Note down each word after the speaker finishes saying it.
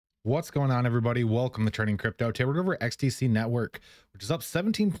What's going on, everybody? Welcome to Trading Crypto. Today we're over XDC Network, which is up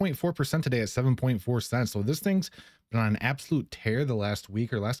 17.4% today at 7.4 cents. So this thing's been on an absolute tear the last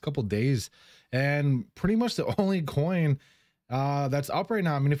week or last couple days, and pretty much the only coin that's up right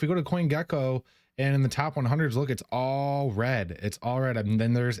now. I mean, if we go to CoinGecko and in the top 100s, look, it's all red. It's all red. And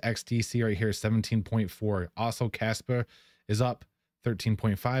then there's XDC right here, 17.4. Also, Casper is up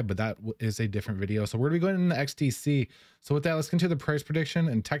 13.5, but that is a different video. So we're gonna be going into XDC. So with that, let's get into the price prediction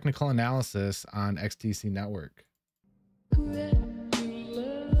and technical analysis on XDC Network.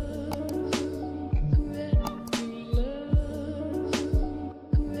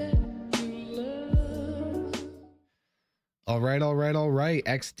 All right.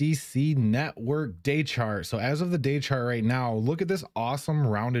 XDC Network day chart. So as of the day chart right now, look at this awesome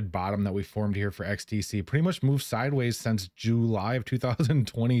rounded bottom that we formed here for XDC. Pretty much moved sideways since July of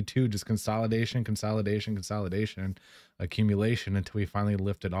 2022, just consolidation, accumulation until we finally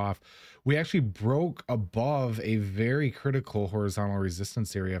lifted off. We actually broke above a very critical horizontal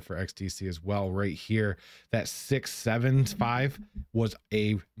resistance area for XDC as well. Right here, that 675 was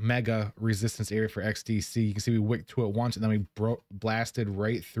a mega resistance area for XDC. You can see we wicked to it once and then we blasted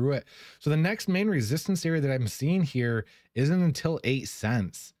right through it. So the next main resistance area that I'm seeing here isn't until 8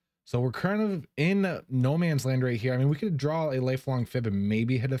 cents. So we're kind of in no man's land right here. I mean, we could draw a lifelong fib and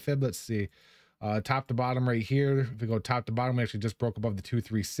maybe hit a fib. Let's see. Top to bottom right here. If we go top to bottom, we actually just broke above the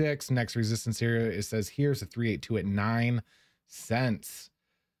 236. Next resistance area, it says here is a 382 at 9 cents.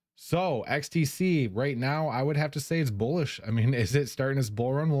 So XTC right now, I would have to say it's bullish. I mean, is it starting its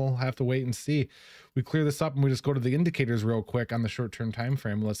bull run? We'll have to wait and see. We clear this up and we just go to the indicators real quick on the short-term time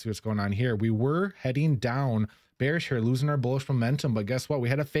frame. Let's see what's going on here. We were heading down bearish here, losing our bullish momentum, but guess what? We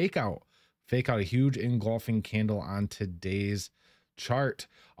had a fake out, a huge engulfing candle on today's chart.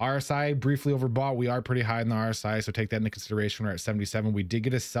 RSI briefly overbought. We are pretty high in the RSI, so take that into consideration. We're at 77. We did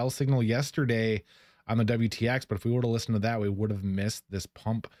get a sell signal yesterday on the WTX, but if we were to listen to that, we would have missed this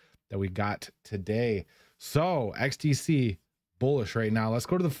pump that we got today. So XDC bullish right now. Let's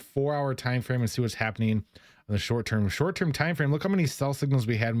go to the 4-hour time frame and see what's happening on the short-term time frame. Look how many sell signals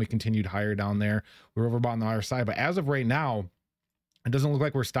we had and we continued higher down there. We were overbought on the RSI, but as of right now, it doesn't look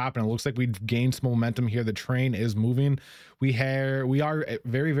like we're stopping. It looks like we've gained some momentum here. The train is moving. We are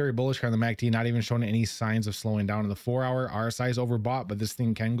very, very bullish here on the MACD, not even showing any signs of slowing down. In the 4-hour, RSI is overbought, but this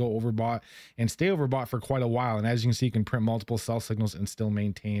thing can go overbought and stay overbought for quite a while. And as you can see, you can print multiple sell signals and still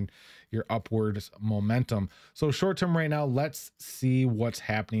maintain your upwards momentum. So short term right now, let's see what's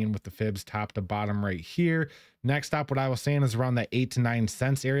happening with the fibs top to bottom right here. Next up, what I was saying is around that 8 to 9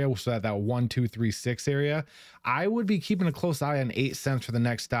 cents area, so that 1, 2, 3, 6 area. I would be keeping a close eye on 8 cents for the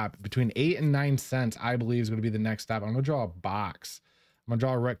next stop. Between 8 and 9 cents, I believe is going to be the next stop. I'm going to draw a box. I'm going to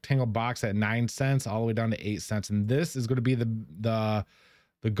draw a rectangle box at 9 cents all the way down to 8 cents. And this is going to be the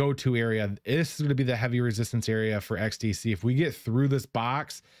go-to area. This is going to be the heavy resistance area for XDC. If we get through this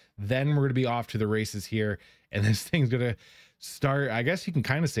box, then we're going to be off to the races here. And this thing's going to start, I guess you can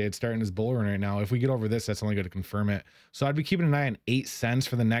kind of say it's starting its bull run right now. If we get over this, that's only going to confirm it. So I'd be keeping an eye on 8 cents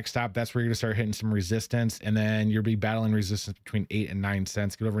for the next stop. That's where you're going to start hitting some resistance, and then you'll be battling resistance between 8 and 9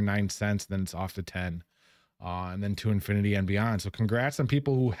 cents. Get over 9 cents, then it's off to 10, and then to infinity and beyond. So congrats on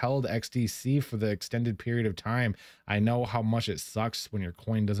people who held XDC for the extended period of time. I know how much it sucks when your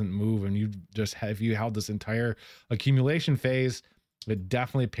coin doesn't move, and if you held this entire accumulation phase, it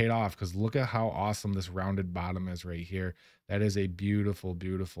definitely paid off, because look at how awesome this rounded bottom is right here. That is a beautiful,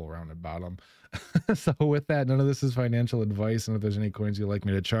 beautiful rounded bottom. So with that, none of this is financial advice. And if there's any coins you'd like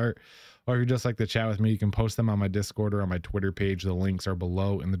me to chart, or if you'd just like to chat with me, you can post them on my Discord or on my Twitter page. The links are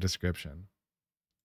below in the description.